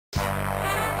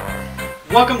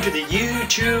Welcome to the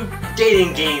YouTube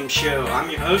dating game show. I'm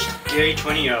your host,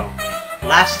 Gary20O.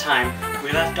 Last time,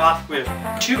 we left off with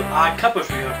two odd couples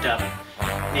we hooked up,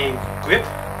 named Grip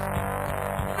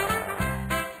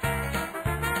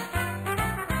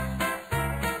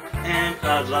and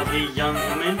a lovely young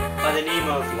woman by the name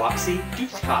of Roxy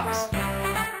Dushcox.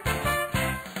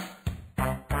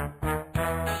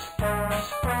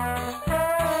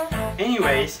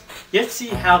 Anyways, let's see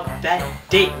how that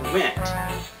date went.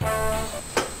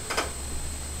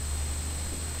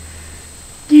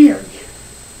 Gary,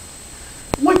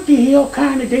 what the hell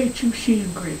kind of date you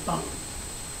seeing Grip on?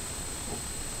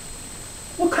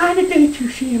 What kind of date you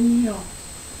seeing me on?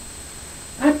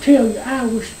 I tell you, I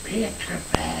was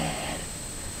petrified.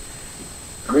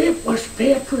 Grip was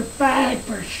petrified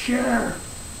for sure.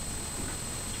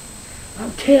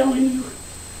 I'm telling you,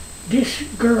 this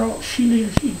girl, she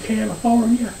lives in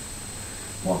California.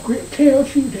 Well, Grip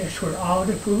tells you that's where all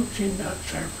the fruits and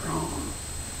nuts are from.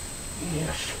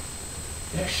 Yes.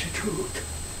 That's the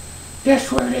truth.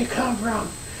 That's where they come from.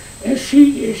 And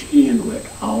she is in with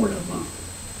all of them.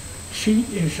 She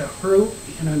is a fruit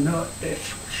and a nut, that's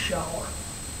for sure.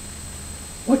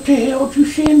 What the hell did you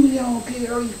send me on,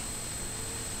 Gary?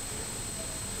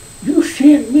 You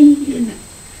sent me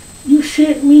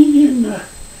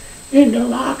in the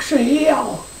locks of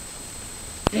hell.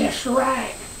 That's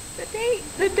right.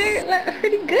 The date went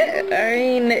pretty good. I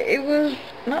mean, it was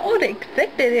not what I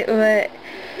expected, but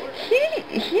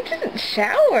he didn't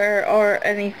shower or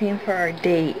anything for our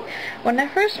date. When I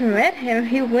first met him,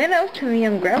 he went up to me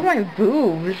and grabbed my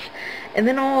boobs. And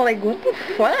then I'm like, what the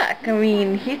fuck? I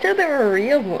mean, he said they were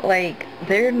real, like,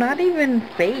 they're not even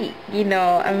fake, you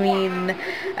know? I mean,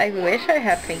 I wish I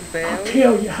had fake boobs. I'll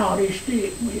tell you how this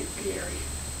date went, Gary.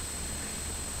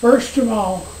 First of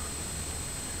all,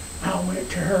 I went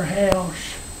to her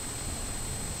house.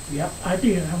 Yep, I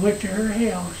did. I went to her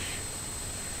house.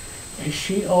 And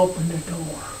she opened the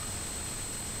door.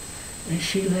 And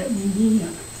she let me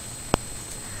in.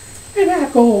 And I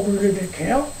go over to the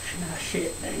couch and I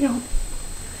sit down.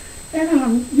 And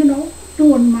I'm,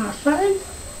 doing my thing.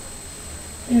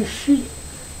 And she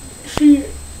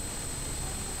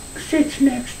sits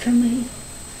next to me.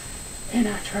 And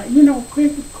I try,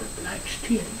 Grip likes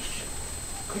titties.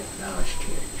 Grip loves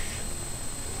titties.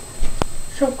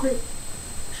 So Grip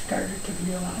started to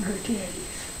feel on her titties.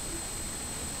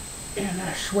 And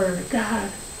I swear to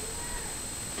God,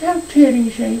 them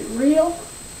titties ain't real.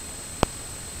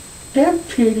 Them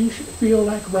titties feel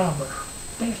like rubber.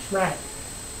 That's right.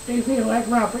 They feel like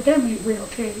rubber. Them ain't real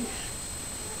titties.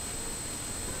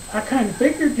 I kind of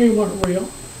figured they weren't real.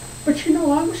 But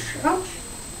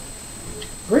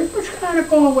Grip was kind of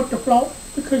going with the flow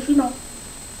because,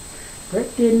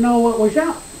 Grip didn't know what was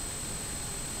up.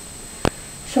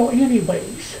 So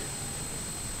anyways,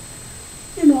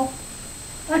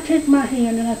 I take my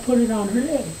hand and I put it on her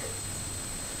leg.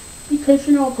 Because,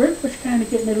 Grip was kind of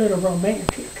getting a little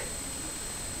romantic.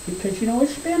 Because,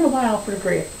 it's been a while for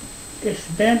Grip. It's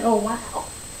been a while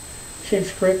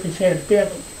since Grip has had a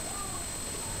belly.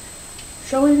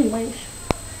 So anyways,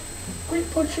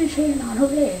 Grip puts his hand on her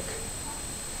leg.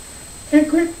 And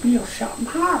Grip feels something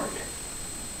hard.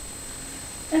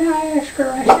 And I asked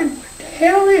her, I said, what the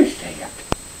hell is that?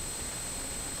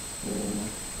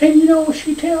 And you know what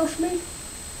she tells me?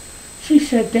 She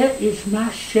said, that is my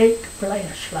shake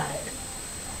flashlight.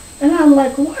 And I'm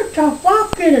like, what the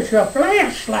fuck is a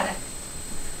flashlight?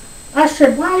 I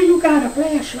said, why you got a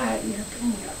flashlight in your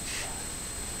pants?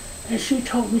 And she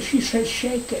told me, she said,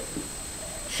 shake it.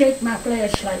 Shake my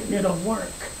flashlight and it'll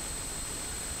work.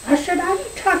 I said, I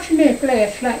ain't touching that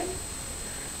flashlight.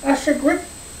 I said, Grip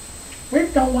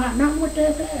don't want nothing with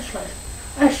that flashlight.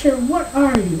 I said, what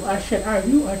are you? I said, are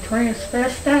you a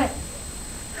transvestite?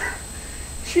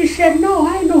 She said, no,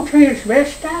 I ain't no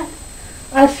transvestite.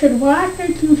 I said, well, I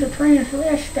think you's a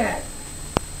transvestite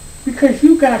because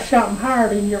you got something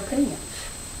hard in your pants.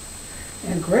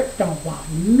 And Grip don't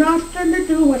want nothing to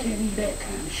do with any of that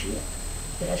kind of shit.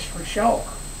 That's for sure.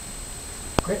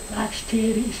 Grip likes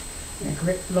titties and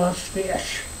Grip loves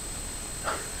fish.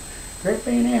 Grip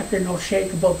ain't after no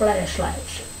shakeable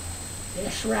flashlights.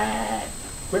 That's right.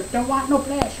 Grip don't want no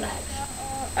flashlights.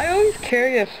 I always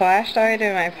carry a flashlight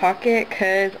in my pocket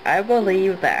because I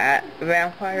believe that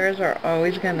vampires are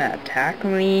always going to attack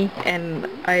me, and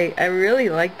I really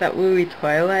like that movie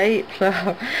Twilight, so,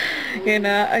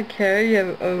 I carry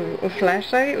a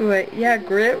flashlight, but yeah,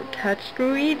 Grip touched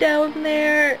me down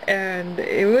there, and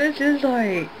it was just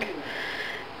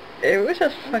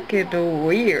fucking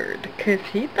weird, because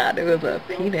he thought it was a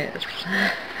penis,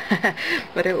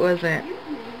 but it wasn't.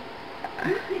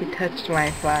 he touched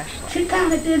my flashlight. She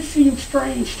kind of did seem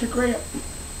strange to Grip.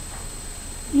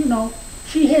 You know,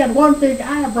 she had one big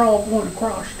eyebrow going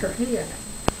across her head.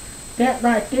 That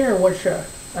right there was a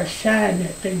sign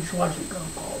that things wasn't going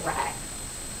to go right.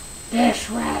 That's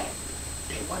right.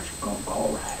 They wasn't going to go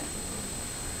right.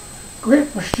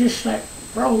 Grip was just like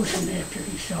frozen after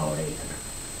he saw that.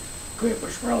 Grip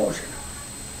was frozen.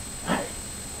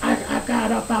 I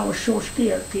got up, I was so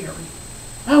scared, Gary.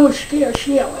 I was scared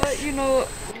shitless. But, you know,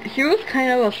 he was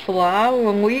kind of a slob.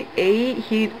 When we ate,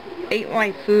 he ate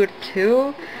my food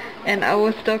too. And I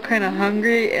was still kind of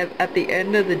hungry at the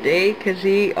end of the day because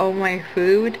he ate all my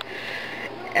food.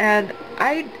 And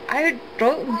I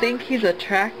don't think he's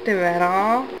attractive at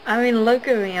all. I mean, look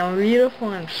at me, I'm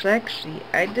beautiful and sexy.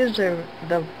 I deserve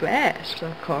the best,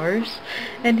 of course.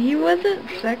 And he wasn't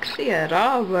sexy at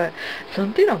all, but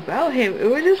something about him, it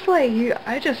was just like,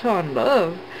 I just fell in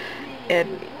love.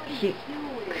 And he's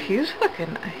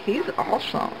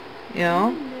awesome, you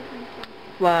know?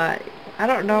 But I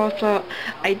don't know, so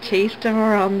I chased him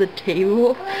around the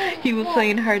table. He was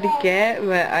playing hard to get,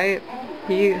 but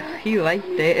he liked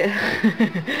it.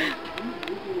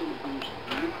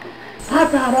 I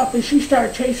got up and she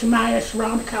started chasing my ass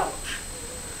around the couch.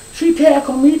 She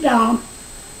tackled me down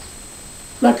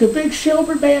like a big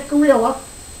silverback gorilla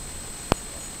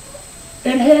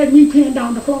and had me pinned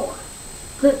on the floor.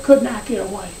 Could not get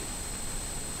away.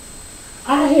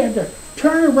 I had to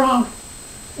turn around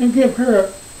and give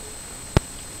her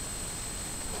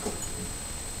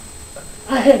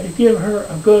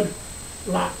a good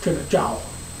lock to the jaw.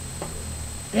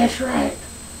 That's right.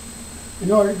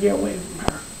 In order to get away from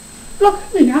her. Look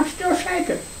at me, I'm still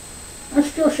shaking. I'm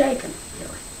still shaking,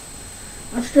 Gary.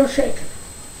 I'm still shaking.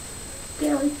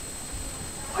 Gary,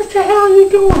 what the hell are you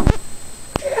doing? What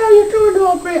the hell are you doing,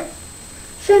 old Grip?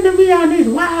 Sending me on these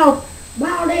wild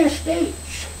ass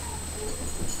dates.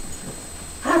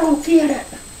 I don't get it.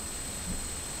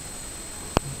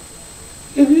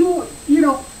 If you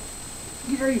know,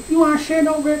 Gary, if you want to send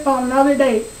old Grip on another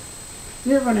date,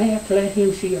 you're going to have to let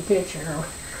him see a picture of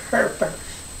her first.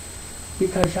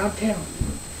 Because I'm telling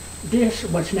you, this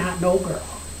was not no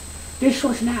girl. This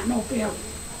was not no Billy.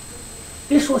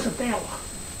 This was a fella.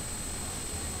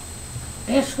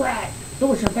 That's right, it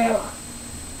was a fella.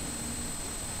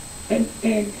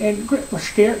 And Grip was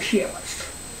scared shitless.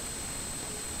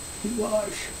 He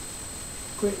was.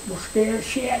 Grip was scared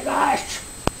shitless.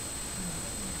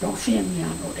 Don't send me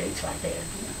on no dates like that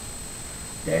again.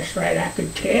 That's right, I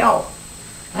could tell.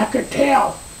 I could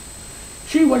tell.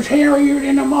 She was hairier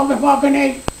than a motherfucking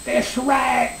ape. That's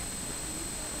right.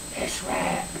 That's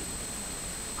right.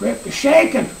 Grip is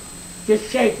shaking. Just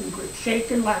shaking. Grip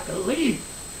shaking like a leaf.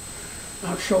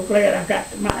 I'm so glad I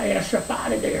got my ass up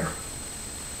out of there.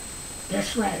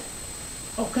 That's right.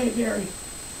 Okay, Gary.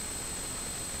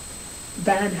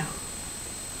 Bye now.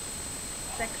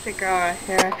 Sexy girl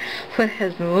here put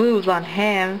his moves on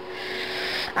him.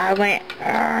 I went,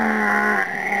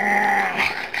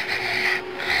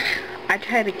 I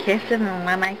tried to kiss him, and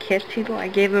when I kissed people, I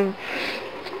gave him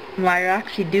my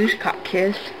Roxy Dushcox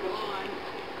kiss.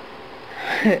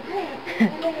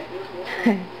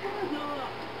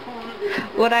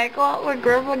 Would I go out with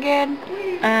Grip again?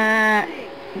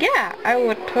 Yeah, I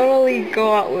would totally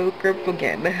go out with Grip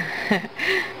again.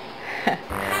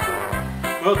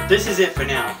 Well, this is it for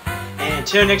now. And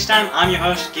until next time, I'm your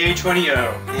host, Gary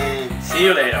 20O, and see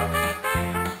you later.